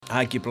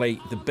Arguably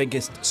the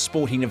biggest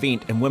sporting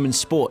event in women's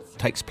sport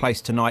takes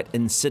place tonight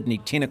in Sydney,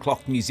 10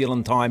 o'clock New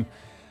Zealand time,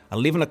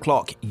 11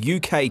 o'clock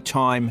UK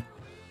time,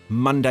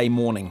 Monday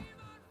morning.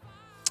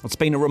 It's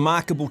been a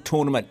remarkable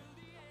tournament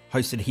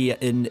hosted here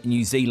in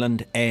New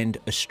Zealand and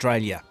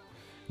Australia,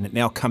 and it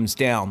now comes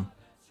down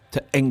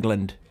to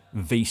England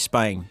v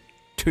Spain,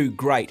 two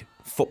great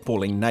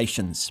footballing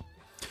nations.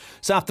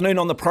 This afternoon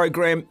on the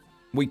program,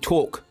 we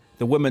talk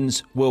the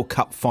Women's World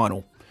Cup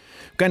final.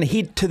 We're going to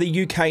head to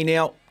the UK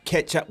now,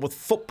 catch up with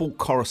football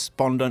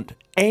correspondent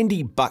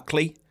Andy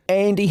Buckley.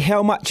 Andy,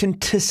 how much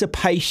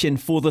anticipation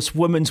for this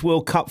Women's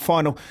World Cup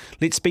final?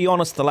 Let's be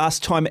honest, the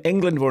last time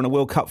England were in a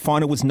World Cup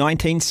final was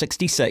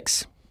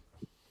 1966.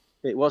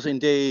 It was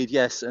indeed,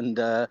 yes, and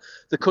the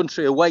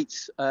country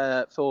awaits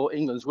for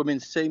England's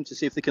women's team to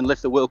see if they can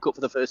lift the World Cup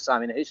for the first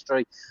time in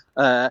history.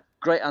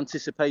 Great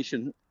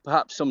anticipation,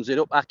 perhaps sums it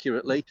up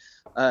accurately.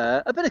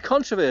 A bit of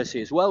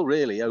controversy as well,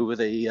 really, over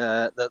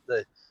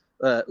the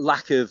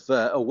lack of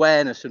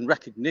awareness and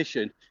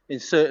recognition in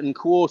certain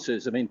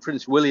quarters. I mean,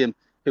 Prince William,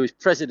 who is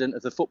president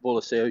of the Football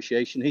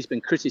Association, he's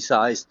been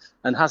criticised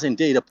and has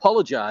indeed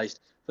apologised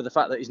for the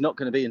fact that he's not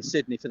going to be in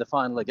Sydney for the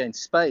final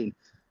against Spain.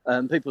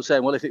 People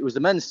saying, well, if it was the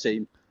men's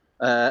team,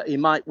 he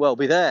might well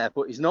be there,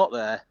 but he's not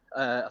there.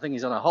 I think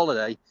he's on a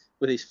holiday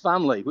with his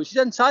family, which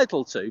he's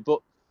entitled to. But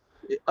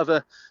of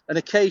an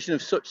occasion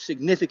of such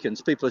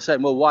significance, people are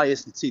saying, well, why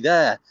isn't he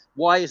there?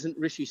 Why isn't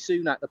Rishi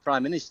Sunak, the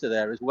Prime Minister,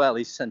 there as well?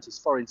 He's sent his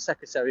Foreign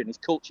Secretary and his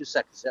Culture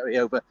Secretary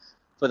over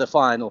for the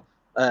final.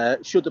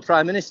 Should the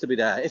Prime Minister be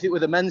there? If it were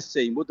the men's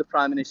team, would the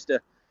Prime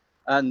Minister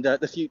and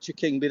the future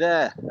King be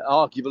there?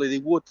 Arguably, they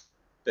would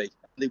be.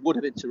 They would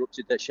have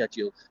interrupted their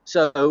schedule.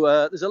 So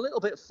there's a little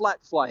bit of flack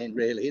flying,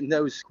 really, in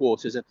those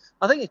quarters. And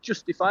I think it's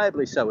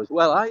justifiably so as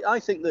well. I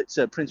think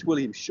that Prince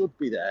William should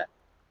be there.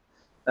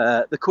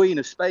 The Queen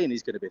of Spain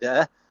is going to be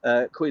there,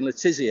 Queen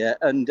Letizia.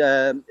 And,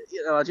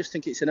 I just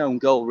think it's an own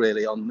goal,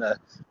 really, on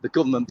the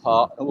government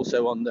part and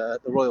also on the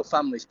royal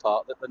family's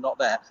part that they're not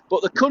there.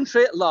 But the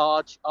country at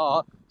large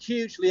are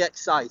hugely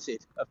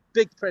excited. A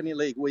big Premier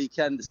League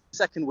weekend, the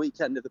second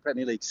weekend of the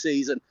Premier League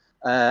season.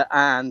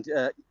 And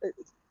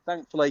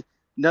thankfully,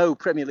 no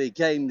Premier League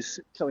games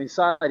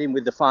coinciding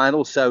with the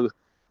final. So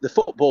the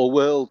football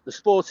world, the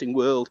sporting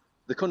world,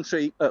 the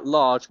country at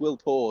large will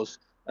pause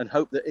and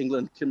hope that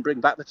England can bring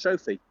back the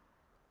trophy.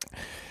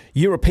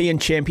 European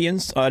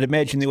champions, I'd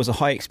imagine there was a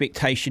high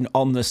expectation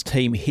on this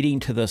team heading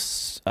to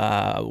this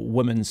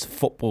Women's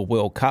Football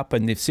World Cup,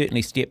 and they've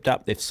certainly stepped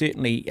up, they've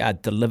certainly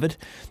delivered.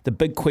 The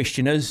big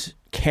question is,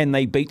 can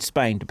they beat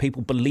Spain? Do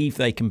people believe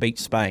they can beat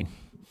Spain?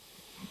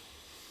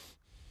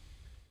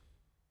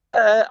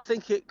 I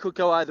think it could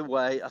go either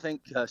way. I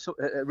think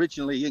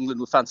originally England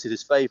were fancied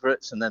as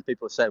favourites, and then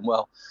people are saying,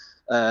 well,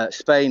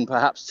 Spain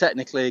perhaps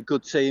technically a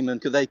good team and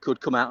they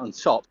could come out on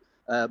top,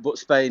 but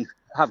Spain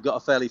have got a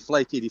fairly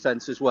flaky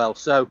defence as well.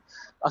 So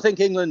I think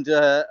England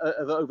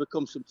have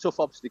overcome some tough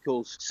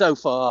obstacles so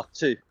far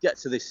to get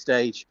to this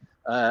stage,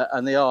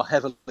 and they are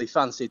heavily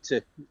fancied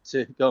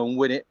to go and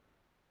win it.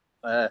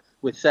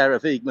 With Sarah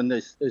Wiegman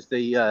as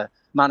the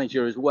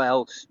manager as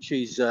well.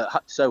 She's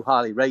so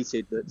highly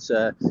rated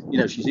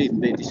that she's even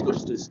been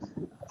discussed as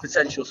a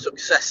potential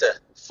successor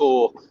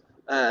for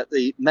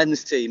the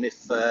men's team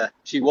if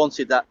she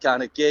wanted that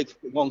kind of gig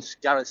once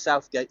Gareth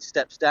Southgate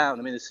steps down.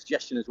 I mean, there's a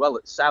suggestion as well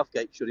that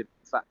Southgate should in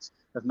fact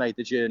have made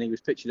the journey. He was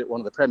pictured at one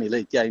of the Premier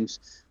League games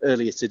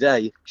earlier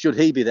today. Should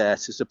he be there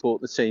to support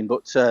the team?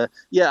 But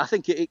I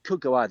think it could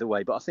go either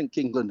way. But I think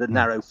England are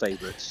narrow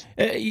favourites.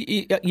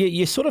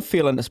 You're sort of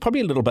feeling it's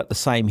probably a little bit the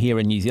same here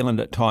in New Zealand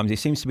at times. There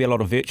seems to be a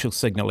lot of virtual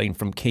signalling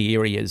from key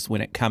areas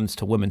when it comes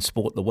to women's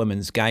sport, the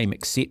women's game,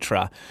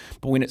 etc.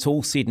 But when it's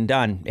all said and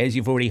done, as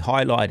you've already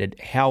highlighted,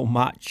 how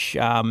much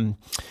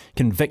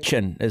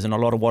conviction is in a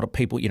lot of what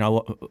people,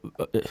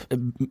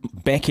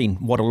 backing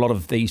what a lot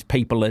of these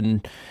people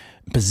in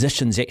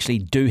positions actually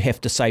do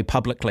have to say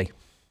publicly.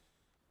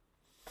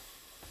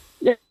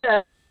 Yeah,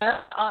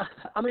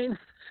 I mean,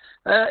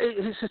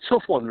 it's a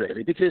tough one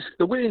really, because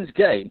the women's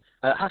game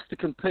has to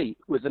compete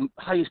with the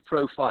highest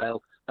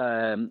profile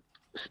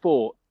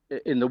sport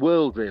in the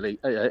world, really.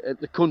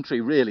 The country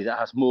really that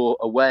has more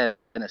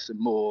awareness and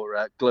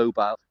more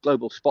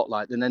global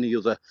spotlight than any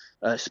other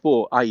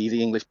sport, i.e.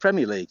 the English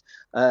Premier League.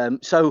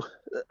 So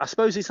I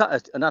suppose is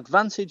that an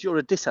advantage or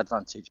a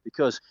disadvantage?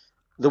 Because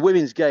the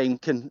women's game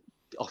can,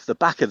 off the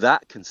back of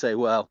that, can say,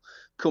 well,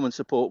 come and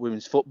support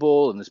women's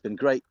football. And there's been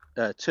great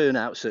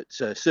turnouts at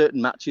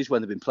certain matches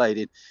when they've been played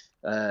in.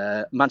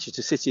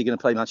 Manchester City are going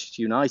to play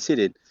Manchester United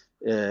in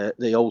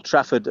the Old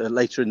Trafford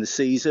later in the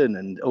season,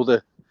 and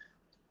other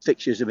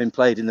fixtures have been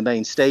played in the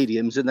main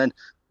stadiums. And then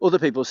other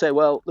people say,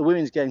 well, the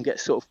women's game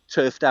gets sort of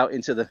turfed out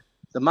into the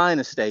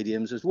minor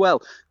stadiums as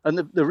well. And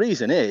the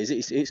reason is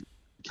it's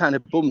kind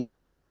of bummed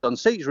on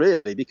seats,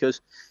 really,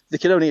 because they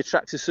can only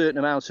attract a certain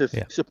amount of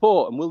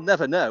support, and we'll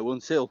never know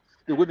until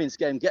the women's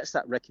game gets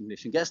that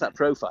recognition, gets that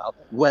profile,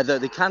 whether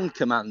they can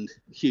command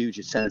huge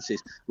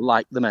attendances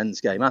like the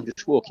men's game. I'm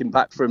just walking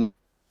back from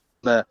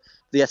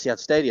the Etihad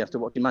Stadium after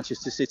watching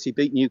Manchester City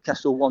beat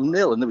Newcastle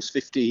 1-0, and there was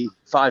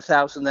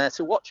 55,000 there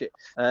to watch it.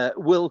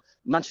 Will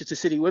Manchester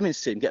City women's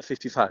team get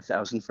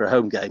 55,000 for a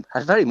home game?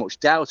 I very much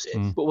doubt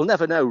it, but we'll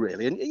never know,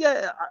 really. And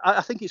yeah,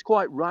 I think it's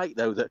quite right,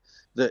 though, that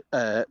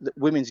the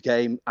women's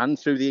game, and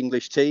through the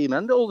English team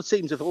and all the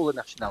teams of all the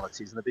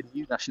nationalities, and there have been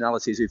new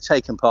nationalities who've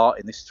taken part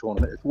in this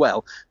tournament as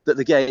well, that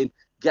the game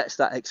gets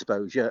that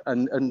exposure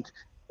and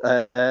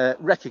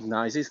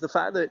recognises the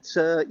fact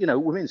that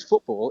women's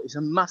football is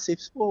a massive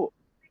sport.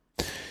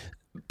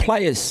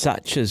 Players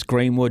such as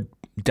Greenwood,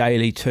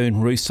 Daly,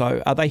 Toon,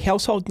 Russo, are they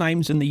household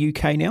names in the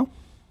UK now?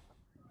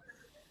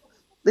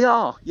 They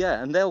are,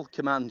 yeah, and they'll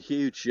command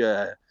huge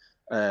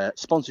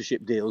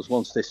sponsorship deals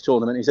once this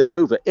tournament is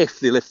over, if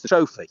they lift the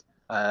trophy.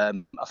 I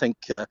think,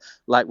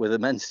 like with the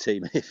men's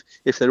team,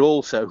 if they're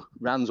also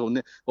Rans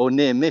or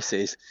near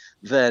misses,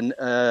 then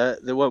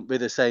there won't be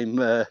the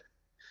same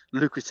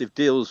lucrative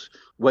deals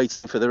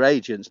waiting for their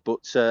agents.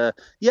 But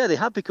they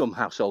have become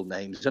household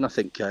names, and I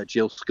think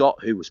Jill Scott,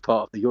 who was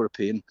part of the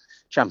European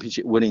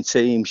Championship winning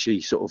team,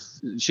 she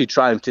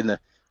triumphed in the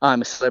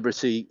I'm a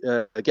Celebrity,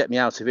 Get Me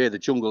Out of Here, the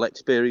Jungle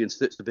Experience.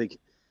 That's the big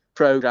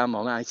program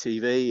on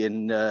ITV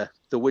in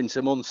the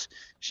winter months.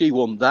 She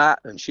won that,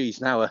 and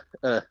she's now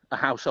a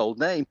household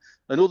name,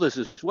 and others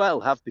as well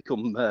have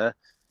become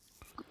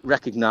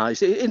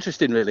recognised.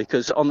 Interesting, really,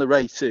 because on the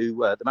way to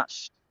the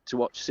match to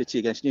watch City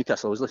against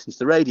Newcastle, I was listening to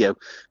the radio,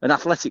 and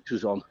athletics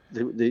was on,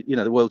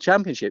 the World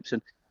Championships,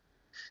 and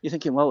you're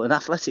thinking, well, and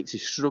athletics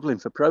is struggling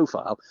for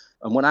profile.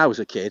 And when I was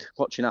a kid,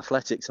 watching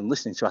athletics and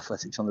listening to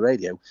athletics on the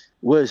radio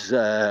was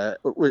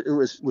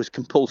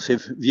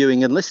compulsive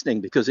viewing and listening,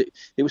 because it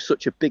was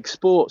such a big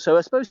sport. So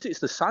I suppose it's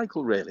the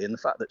cycle, really, and the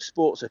fact that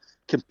sports are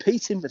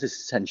competing for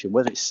this attention,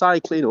 whether it's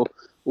cycling or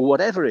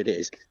whatever it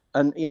is.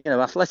 And,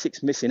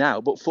 athletics missing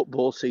out, but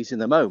football seizing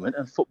the moment,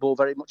 and football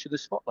very much in the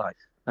spotlight.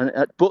 And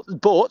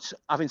but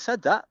having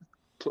said that,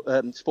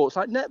 sports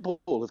like netball,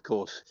 of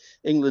course,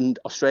 England,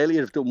 Australia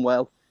have done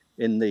well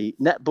in the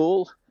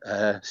netball.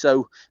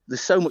 So there's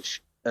so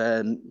much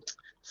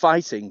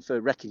fighting for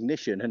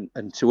recognition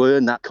and to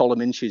earn that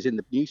column inches in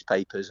the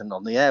newspapers and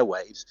on the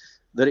airwaves,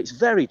 that it's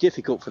very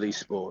difficult for these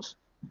sports.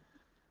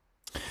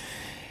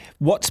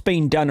 What's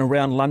been done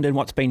around London,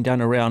 what's been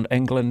done around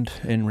England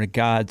in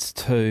regards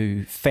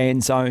to fan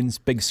zones,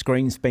 big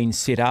screens being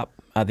set up?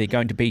 Are there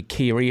going to be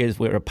key areas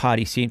where a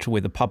party central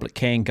where the public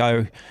can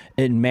go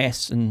in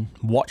mass and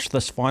watch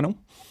this final?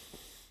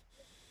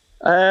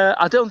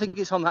 I don't think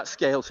it's on that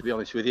scale, to be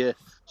honest with you.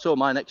 Saw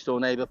my next door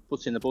neighbour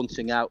putting the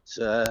bunting out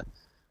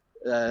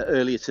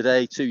earlier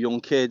today, 2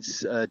 young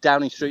kids.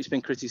 Downing Street's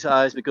been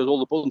criticised because all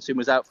the bunting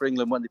was out for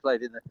England when they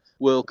played in the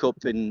World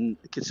Cup in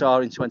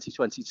Qatar in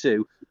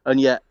 2022,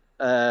 and yet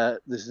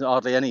there's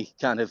hardly any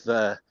kind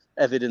of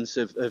evidence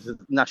of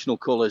national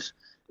colours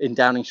in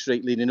Downing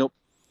Street leading up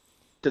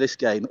to this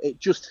game. It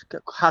just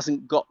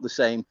hasn't got the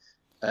same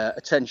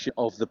attention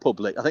of the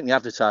public. I think the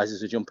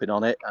advertisers are jumping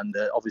on it, and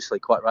obviously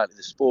quite rightly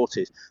the sport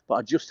is, but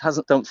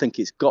I don't think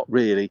it's got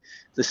really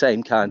the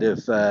same kind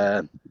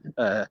of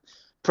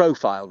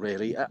profile,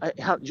 really.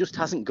 It just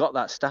hasn't got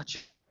that stature.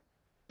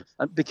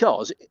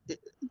 Because,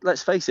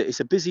 let's face it, it's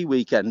a busy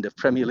weekend of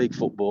Premier League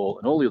football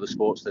and all the other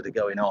sports that are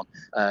going on,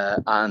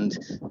 and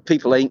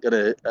people ain't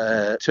going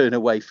to turn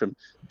away from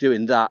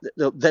doing that.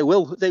 They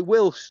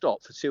will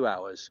stop for 2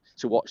 hours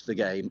to watch the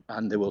game,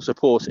 and they will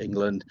support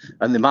England,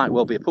 and there might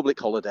well be a public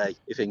holiday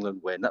if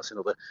England win. That's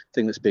another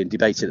thing that's being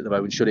debated at the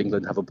moment. Should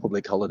England have a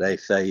public holiday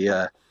if they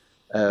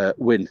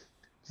win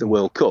the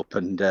World Cup?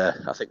 And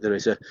I think there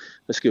is a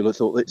school of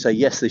thought that say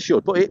yes, they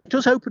should. But it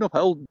does open up a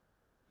whole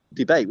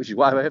debate, which is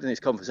why we're having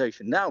this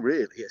conversation now,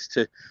 really, as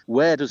to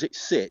where does it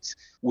sit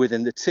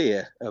within the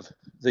tier of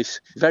this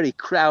very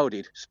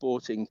crowded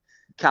sporting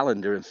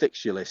calendar and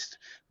fixture list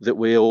that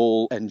we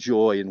all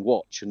enjoy and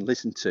watch and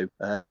listen to.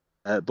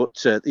 But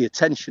the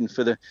attention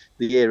for the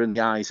ear and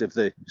the eyes of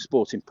the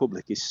sporting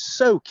public is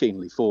so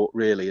keenly fought,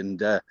 really,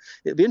 and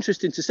it'll be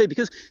interesting to see,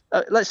 because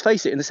let's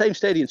face it, in the same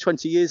stadium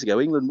 20 years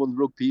ago, England won the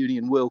Rugby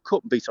Union World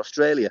Cup and beat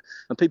Australia,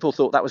 and people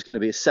thought that was going to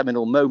be a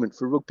seminal moment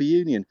for rugby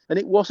union, and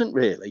it wasn't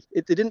really.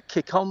 They didn't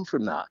kick on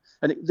from that,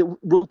 and the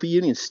rugby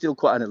union is still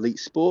quite an elite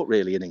sport,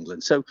 really, in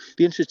England. So it'll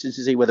be interesting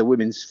to see whether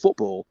women's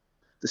football,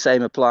 the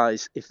same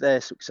applies if they're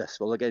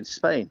successful against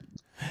Spain.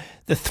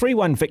 The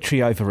 3-1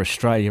 victory over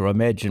Australia, I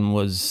imagine,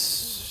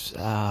 was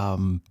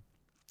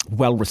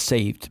well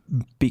received,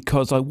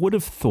 because I would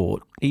have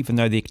thought, even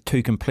though they're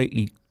 2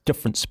 completely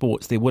different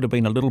sports, there would have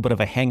been a little bit of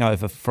a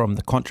hangover from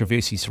the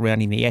controversy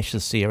surrounding the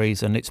Ashes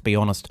series. And let's be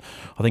honest,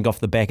 I think off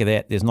the back of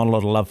that, there's not a lot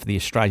of love for the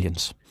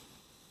Australians.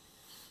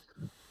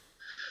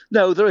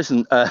 No, there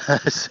isn't,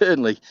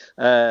 certainly.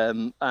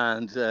 I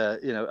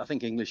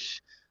think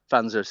English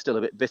fans are still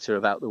a bit bitter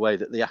about the way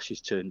that the Ashes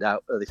turned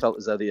out. They felt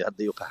as though they had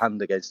the upper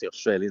hand against the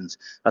Australians.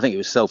 I think it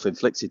was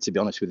self-inflicted, to be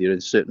honest with you,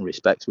 in certain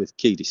respects, with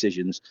key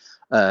decisions.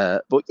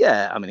 But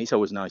yeah, I mean, it's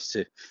always nice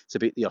to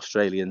beat the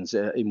Australians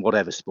in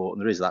whatever sport,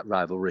 and there is that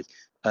rivalry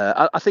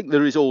I think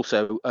there is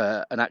also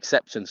an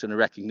acceptance and a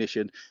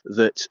recognition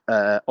that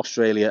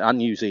Australia and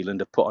New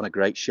Zealand have put on a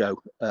great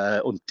show.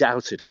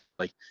 Undoubtedly,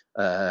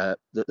 that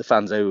the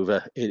fans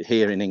over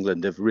here in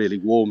England have really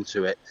warmed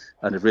to it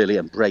and have really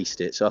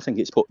embraced it. So I think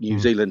it's put New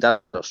Zealand and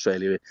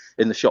Australia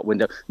in the shop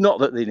window. Not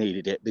that they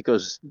needed it,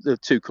 because the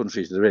two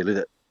countries that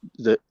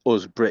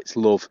us Brits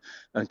love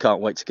and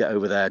can't wait to get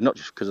over there, not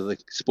just because of the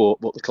sport,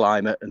 but the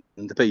climate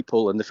and the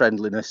people and the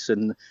friendliness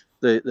and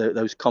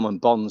those common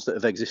bonds that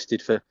have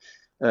existed for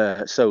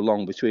so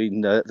long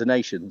between the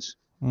nations.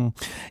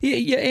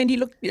 Yeah, Andy,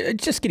 look,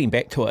 just getting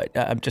back to it,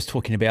 I'm just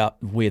talking about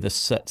where this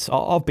sits.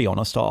 I'll be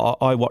honest,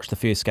 I watched the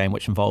first game,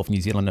 which involved New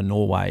Zealand and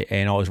Norway,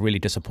 and I was really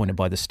disappointed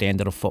by the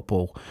standard of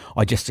football.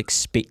 I just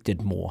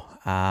expected more.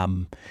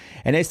 And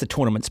as the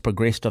tournament's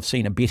progressed, I've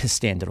seen a better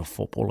standard of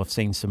football. I've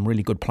seen some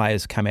really good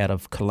players come out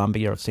of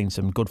Colombia. I've seen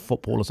some good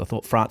footballers. I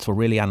thought France were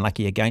really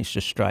unlucky against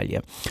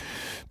Australia.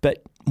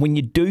 But when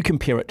you do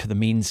compare it to the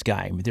men's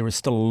game, there is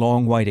still a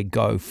long way to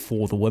go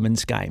for the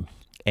women's game.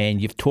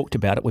 And you've talked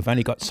about it, we've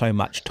only got so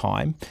much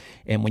time.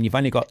 And when you've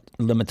only got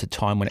limited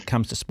time when it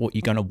comes to sport,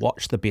 you're going to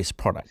watch the best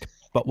product.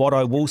 But what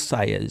I will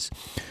say is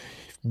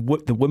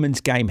the women's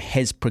game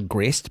has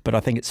progressed, but I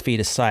think it's fair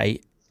to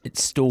say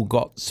it's still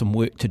got some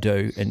work to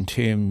do in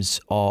terms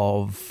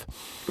of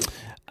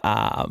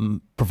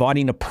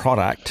providing a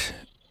product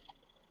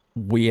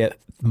where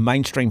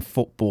mainstream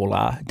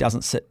footballer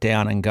doesn't sit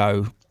down and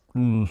go,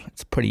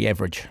 it's pretty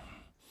average.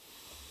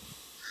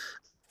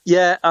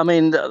 Yeah, I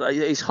mean,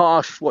 it's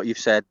harsh what you've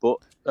said, but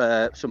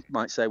some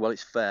might say, well,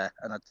 it's fair.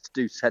 And I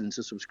do tend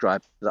to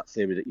subscribe to that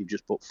theory that you've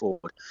just put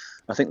forward.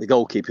 I think the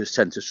goalkeepers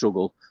tend to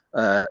struggle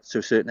to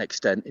a certain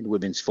extent in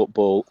women's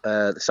football.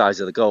 The size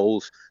of the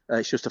goals,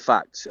 it's just a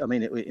fact. I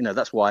mean,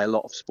 that's why a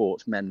lot of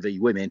sports, men v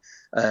women,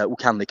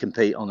 can they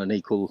compete on an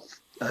equal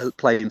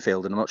playing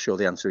field? And I'm not sure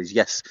the answer is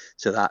yes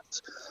to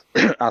that.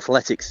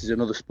 Athletics is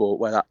another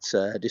sport where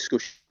that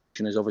discussion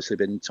has obviously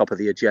been top of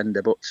the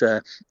agenda, but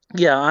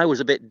I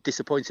was a bit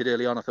disappointed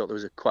early on. I thought there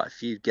was quite a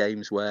few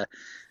games where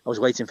I was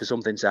waiting for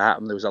something to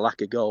happen. There was a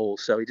lack of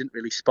goals, so it didn't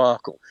really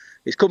sparkle.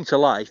 It's come to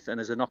life,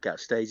 and as the knockout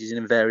stages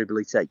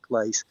invariably take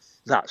place,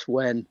 that's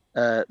when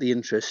the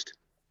interest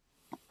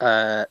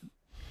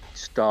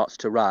starts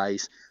to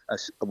rise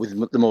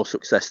with the more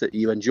success that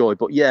you enjoy.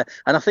 But yeah,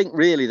 and I think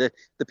really the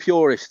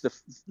purist,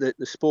 the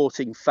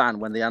sporting fan,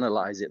 when they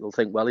analyse it, they'll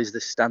think, well, is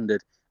this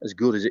standard as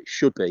good as it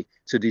should be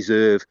to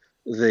deserve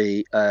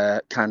the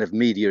kind of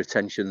media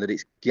attention that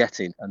it's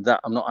getting? And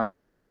that I'm not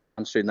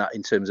answering that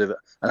in terms of,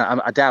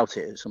 and I doubt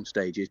it at some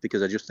stages,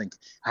 because I just think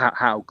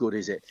how good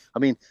is it? I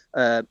mean,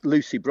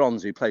 Lucy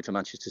Bronze, who played for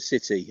Manchester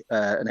City,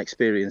 an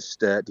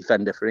experienced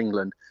defender for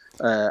England,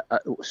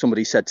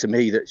 somebody said to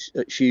me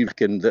that she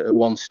reckoned that at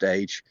one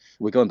stage,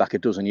 we're going back a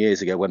dozen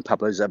years ago when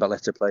Pablo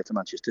Zabaleta played for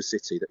Manchester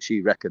City, that she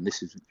reckoned,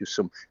 this is just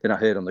something I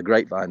heard on the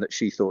grapevine, that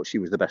she thought she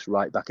was the best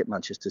right back at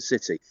Manchester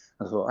City.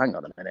 I thought, hang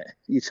on a minute,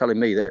 you're telling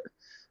me that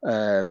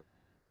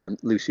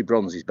Lucy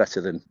Bronze is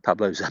better than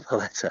Pablo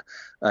Zabaleta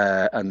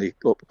and the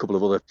couple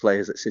of other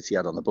players that City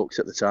had on the books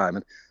at the time?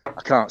 And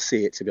I can't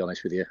see it, to be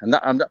honest with you. And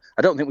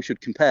I don't think we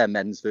should compare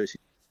men's versus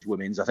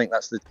women's. I think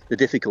that's the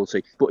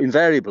difficulty. But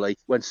invariably,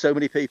 when so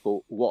many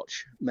people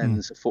watch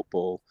men's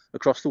football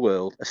across the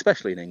world,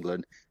 especially in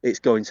England, it's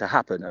going to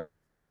happen.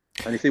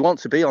 And if they want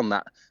to be on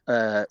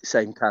that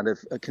same kind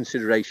of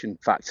consideration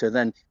factor,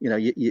 then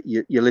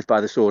you live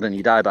by the sword and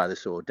you die by the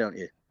sword, don't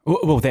you?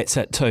 Well, that's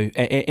it too.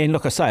 And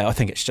look, I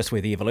think it's just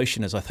where the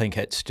evolution is. I think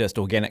it's just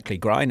organically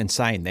grown. And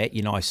saying that,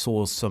 I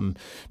saw some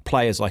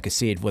players, like I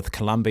said, with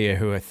Colombia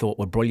who I thought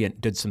were brilliant,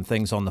 did some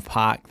things on the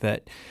park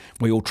that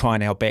we all try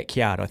in our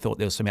backyard. I thought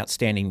there was some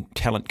outstanding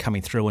talent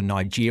coming through in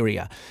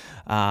Nigeria.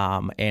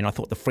 And I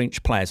thought the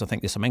French players, I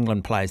think there's some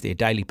England players there,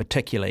 Daly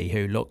particularly,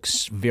 who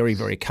looks very,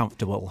 very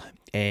comfortable.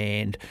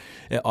 And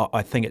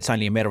I think it's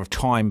only a matter of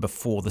time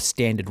before the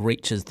standard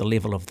reaches the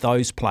level of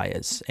those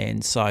players.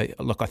 And so,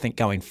 look, I think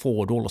going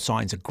forward, all the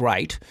signs are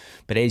great.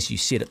 But as you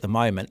said at the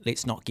moment,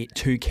 let's not get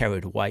too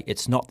carried away.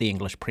 It's not the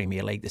English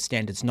Premier League. The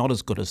standard's not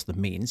as good as the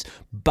men's.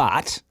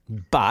 But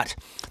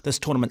this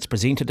tournament's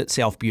presented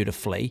itself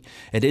beautifully.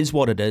 It is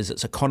what it is.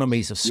 It's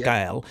economies of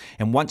scale.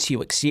 And once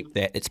you accept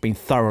that, it's been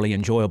thoroughly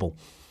enjoyable.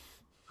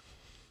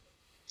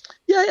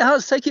 Yeah, it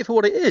has. Take it for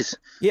what it is.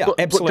 Yeah,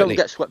 absolutely. But don't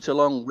get swept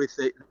along with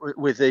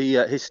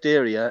the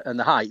hysteria and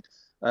the hype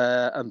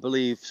and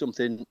believe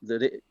something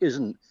that it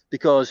isn't,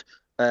 because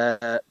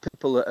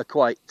people are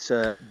quite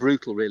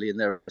brutal, really, in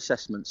their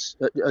assessments.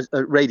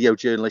 Radio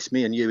journalists,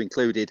 me and you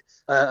included,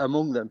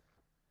 among them.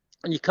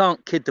 And you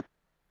can't kid the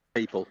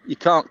people. You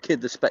can't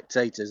kid the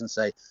spectators and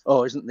say,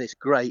 "Oh, isn't this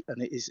great?"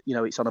 And it is,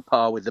 it's on a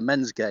par with the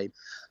men's game.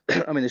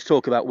 I mean, there's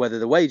talk about whether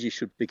the wages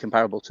should be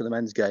comparable to the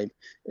men's game.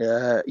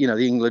 The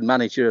England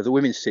manager of the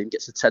women's team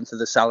gets a tenth of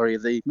the salary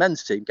of the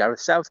men's team, Gareth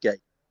Southgate.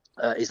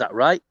 Is that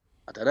right?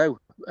 I don't know.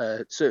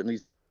 Certainly,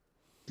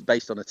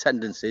 based on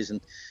attendances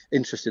and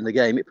interest in the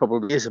game, it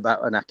probably is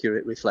about an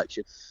accurate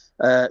reflection.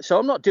 So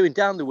I'm not doing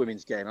down the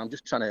women's game. I'm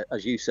just trying to,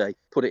 as you say,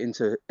 put it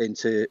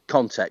into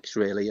context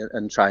really,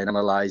 and try and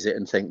analyse it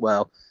and think,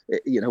 well,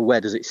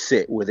 where does it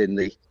sit within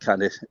the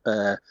kind of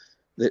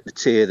the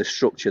tier, the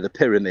structure, the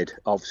pyramid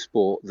of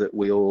sport that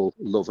we all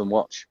love and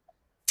watch.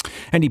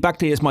 Andy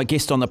Buckley is my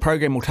guest on the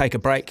program. We'll take a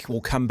break.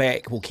 We'll come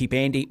back. We'll keep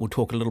Andy. We'll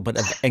talk a little bit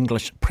of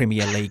English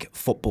Premier League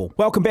football.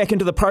 Welcome back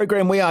into the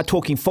program. We are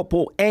talking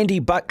football. Andy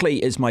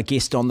Buckley is my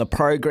guest on the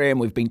program.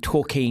 We've been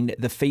talking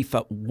the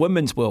FIFA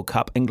Women's World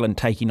Cup, England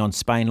taking on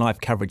Spain. Live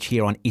coverage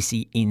here on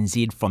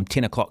SENZ from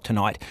 10 o'clock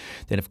tonight.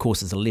 That, of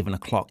course, is 11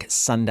 o'clock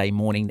Sunday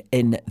morning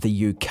in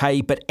the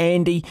UK. But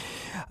Andy,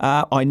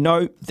 I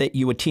know that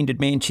you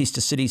attended Manchester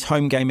City's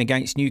home game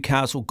against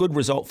Newcastle. Good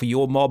result for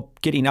your mob,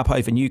 getting up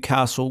over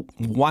Newcastle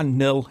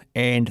 1-0,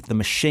 and the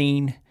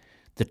machine,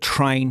 the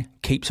train,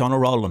 keeps on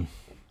a-rolling.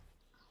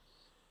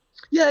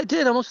 Yeah, it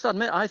did. I must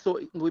admit, I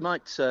thought we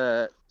might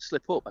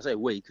slip up. I say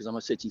we because I'm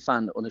a City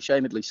fan,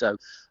 unashamedly so.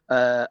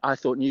 I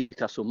thought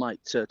Newcastle might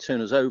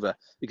turn us over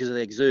because of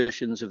the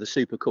exertions of the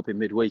Super Cup in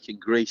midweek in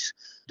Greece.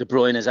 De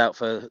Bruyne is out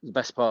for the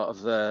best part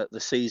of the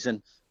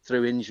season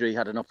through injury,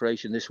 had an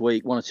operation this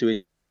week, 1 or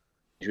 2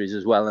 injuries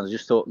as well, and I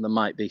just thought there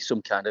might be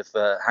some kind of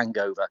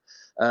hangover.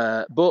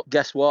 But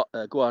guess what?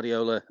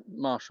 Guardiola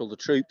marshalled the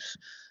troops.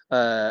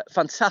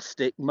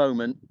 Fantastic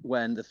moment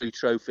when the 3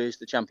 trophies,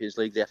 the Champions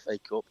League, the FA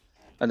Cup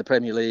and the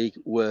Premier League,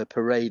 were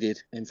paraded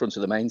in front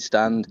of the main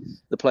stand.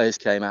 The players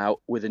came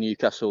out with the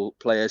Newcastle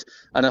players,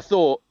 and I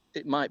thought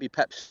it might be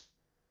Pep's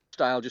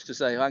style just to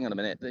say, hang on a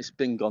minute, it's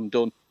been gone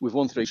done. We've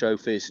won 3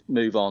 trophies,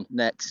 move on,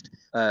 next.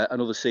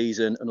 Another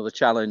season, another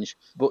challenge.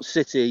 But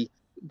City,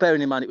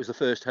 bearing in mind it was the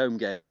first home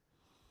game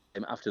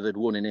after they'd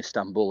won in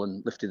Istanbul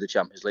and lifted the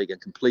Champions League and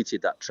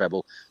completed that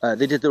treble,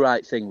 they did the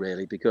right thing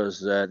really, because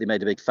they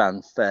made a big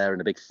fanfare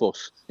and a big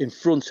fuss in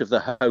front of the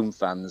home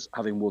fans,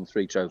 having won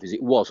 3 trophies.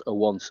 It was a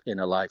once in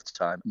a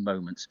lifetime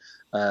moment,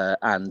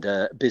 and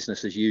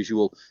business as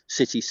usual.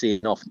 City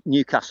seeing off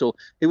Newcastle.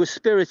 It was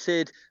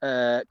spirited,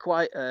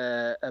 quite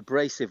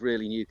abrasive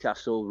really.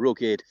 Newcastle,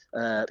 rugged,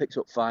 picked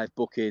up 5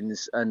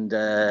 bookings and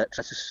tried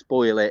to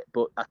spoil it,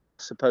 but I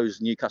suppose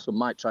Newcastle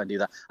might try and do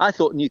that. I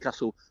thought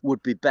Newcastle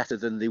would be better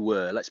than they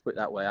were, let's put it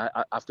that way.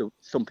 After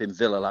thumping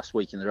Villa last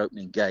week in their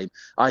opening game,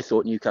 I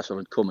thought Newcastle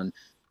had come and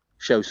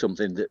show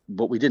something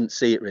but we didn't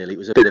see it really. It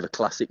was a bit of a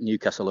classic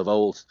Newcastle of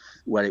old,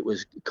 where it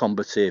was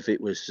combative,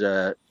 it was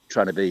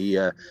trying to be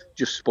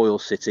just spoil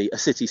City, a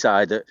City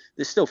side that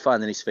they're still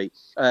finding his feet.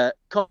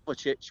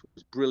 Kovacic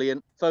was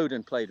brilliant.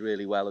 Foden played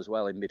really well as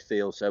well in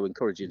midfield, so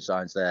encouraging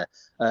signs there.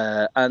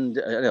 And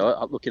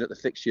looking at the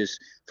fixtures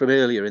from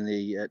earlier in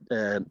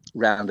the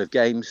round of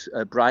games,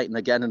 Brighton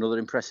again, another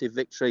impressive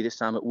victory, this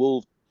time at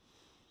Wolves.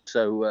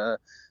 So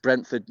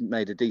Brentford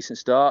made a decent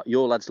start.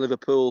 Your lads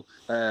Liverpool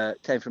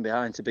came from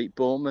behind to beat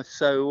Bournemouth.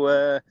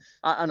 So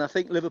and I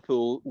think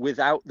Liverpool,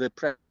 without the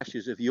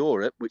pressures of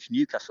Europe, which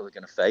Newcastle are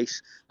going to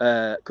face,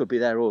 could be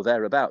there or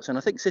thereabouts. And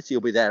I think City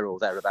will be there or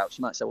thereabouts.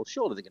 You might say, well,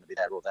 surely they're going to be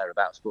there or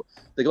thereabouts, but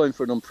they're going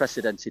for an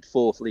unprecedented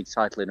 4th league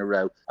title in a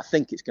row. I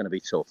think it's going to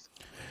be tough.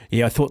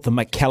 Yeah, I thought the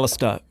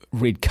McAllister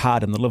red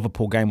card in the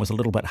Liverpool game was a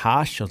little bit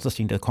harsh. I was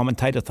listening to the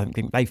commentators. I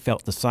think they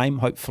felt the same.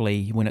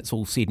 Hopefully, when it's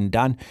all said and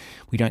done,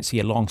 we don't see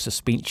a long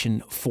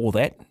suspension for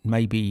that.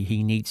 Maybe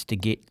he needs to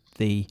get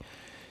the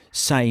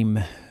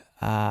same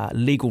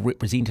legal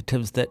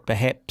representatives that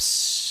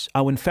perhaps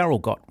Owen Farrell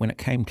got when it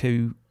came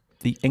to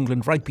the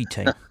England rugby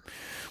team,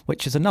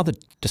 which is another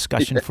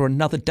discussion for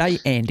another day,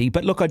 Andy.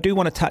 But look, I do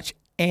want to touch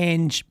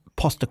Ange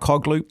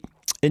Postecoglou,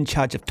 in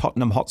charge of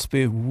Tottenham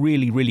Hotspur.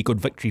 Really, really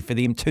good victory for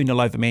them,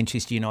 2-0 over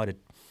Manchester United.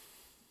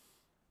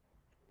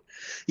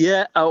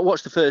 Yeah, I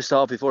watched the first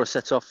half before I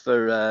set off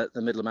for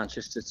the middle of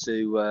Manchester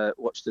to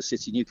watch the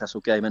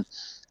City-Newcastle game, and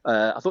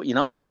I thought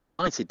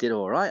United did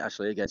all right,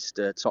 actually, against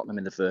Tottenham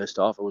in the first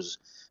half. I was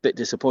a bit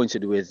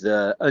disappointed with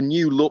a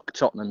new-look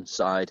Tottenham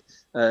side.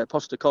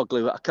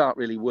 Postecoglou, I can't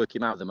really work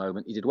him out at the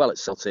moment. He did well at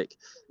Celtic.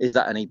 Is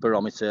that any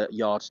barometer,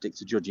 yardstick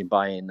to judge him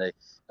by in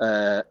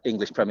the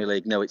English Premier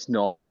League? No, it's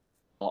not.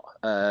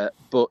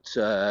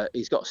 But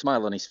he's got a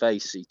smile on his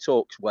face, he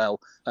talks well,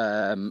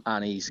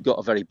 and he's got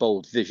a very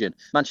bold vision.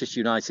 Manchester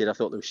United, I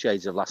thought there were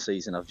shades of last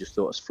season. I've just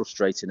thought as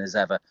frustrating as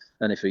ever.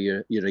 And if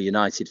you're a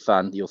United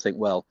fan, you'll think,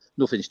 well,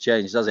 nothing's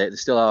changed, has it? They're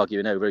still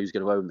arguing over who's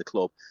going to own the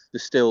club. They're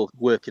still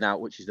working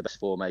out which is the best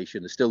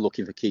formation. They're still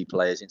looking for key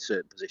players in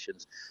certain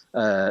positions.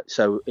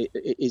 So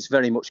it's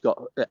very much got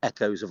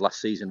echoes of last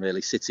season,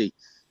 really. City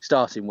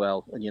starting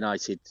well and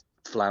United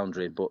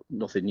floundering, but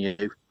nothing new.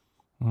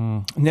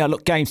 Now,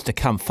 look, games to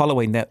come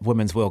following that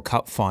Women's World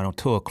Cup final,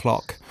 2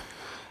 o'clock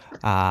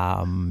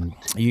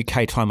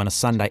UK time on a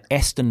Sunday.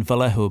 Aston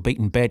Villa, who were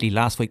beaten badly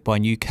last week by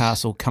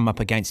Newcastle, come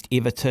up against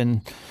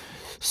Everton,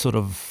 sort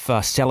of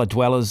cellar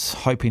dwellers,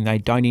 hoping they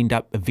don't end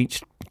up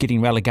eventually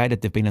getting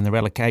relegated. They've been in the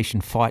relegation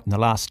fight in the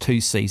last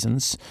 2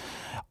 seasons.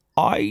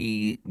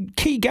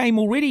 Key game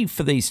already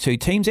for these 2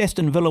 teams.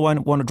 Aston Villa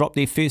won't want to drop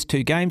their first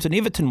 2 games, and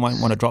Everton won't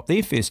want to drop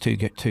their first two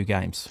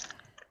games.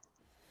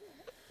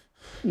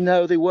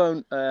 No, they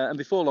won't. And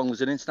before long,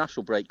 there's an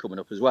international break coming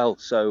up as well.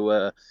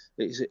 So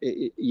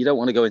you don't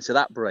want to go into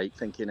that break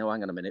thinking, oh,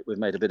 hang on a minute, we've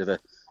made a bit of a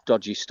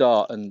dodgy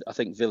start. And I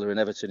think Villa and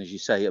Everton, as you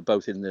say, are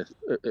both in the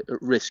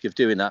risk of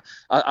doing that.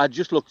 I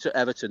just looked at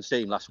Everton's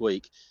team last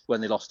week when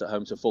they lost at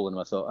home to Fulham.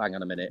 I thought, hang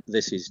on a minute,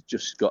 this has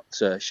just got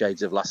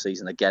shades of last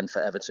season again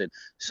for Everton.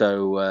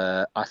 So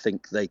I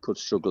think they could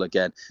struggle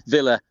again.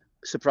 Villa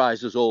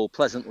surprised us all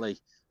pleasantly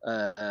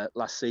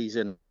last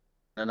season.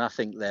 And I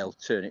think they'll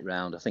turn it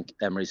round. I think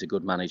Emery's a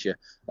good manager.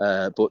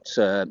 But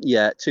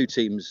two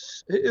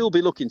teams who'll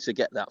be looking to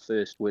get that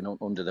first win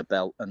under the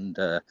belt. And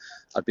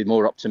I'd be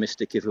more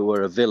optimistic if I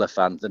were a Villa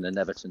fan than an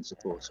Everton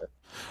supporter.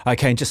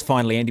 Okay, and just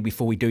finally, Andy,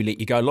 before we do let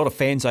you go, a lot of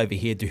fans over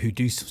here who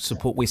do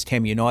support West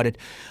Ham United,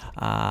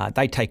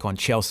 they take on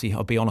Chelsea.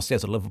 I'll be honest,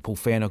 as a Liverpool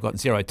fan, I've got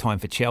zero time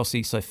for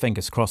Chelsea. So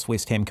fingers crossed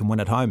West Ham can win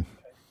at home.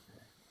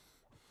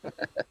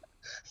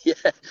 Yeah,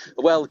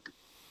 well,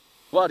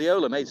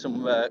 Guardiola made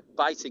some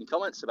biting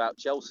comments about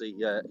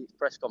Chelsea at his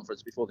press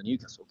conference before the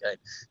Newcastle game,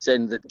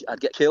 saying that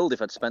I'd get killed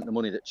if I'd spent the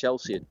money that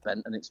Chelsea had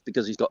spent, and it's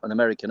because he's got an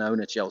American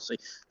owner, Chelsea,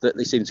 that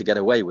they seem to get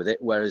away with it,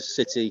 whereas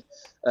City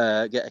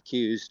get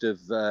accused of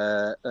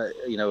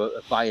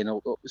buying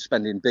or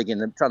spending big in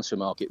the transfer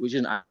market, which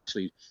isn't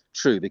actually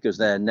true because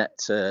their net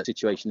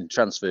situation in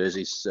transfers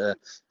is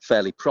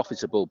fairly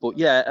profitable. But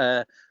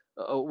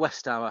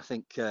West Ham, I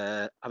think,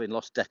 having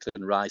lost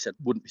Declan Rice, I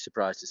wouldn't be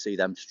surprised to see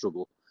them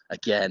struggle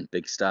again,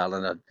 big style.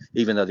 And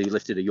even though they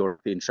lifted a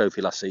European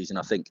trophy last season,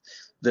 I think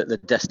that they're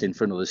destined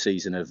for another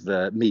season of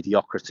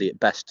mediocrity at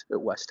best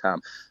at West Ham.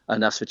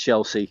 And as for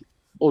Chelsea,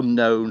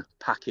 unknown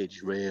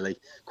package, really.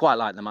 Quite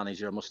like the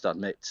manager, I must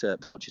admit,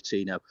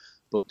 Pochettino.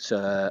 But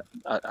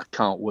I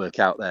can't work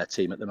out their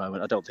team at the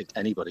moment. I don't think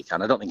anybody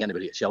can. I don't think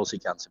anybody at Chelsea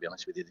can, to be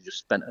honest with you. They just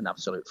spent an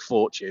absolute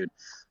fortune.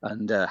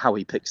 And how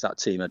he picks that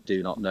team, I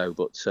do not know.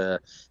 But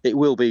it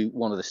will be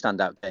one of the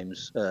standout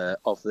games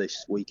of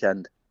this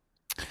weekend.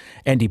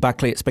 Andy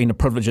Buckley, it's been a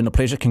privilege and a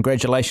pleasure.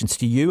 Congratulations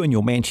to you and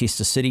your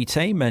Manchester City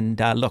team. And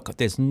look,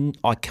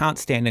 I can't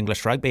stand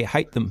English rugby. I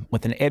hate them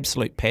with an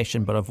absolute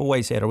passion, but I've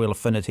always had a real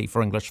affinity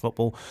for English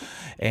football.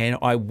 And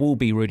I will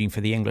be rooting for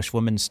the English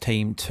women's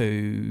team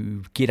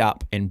to get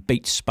up and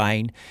beat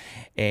Spain.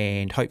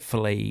 And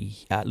hopefully,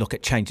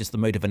 it changes the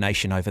mood of a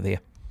nation over there.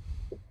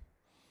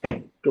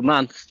 Good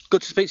man.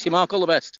 Good to speak to you, Mark. All the best.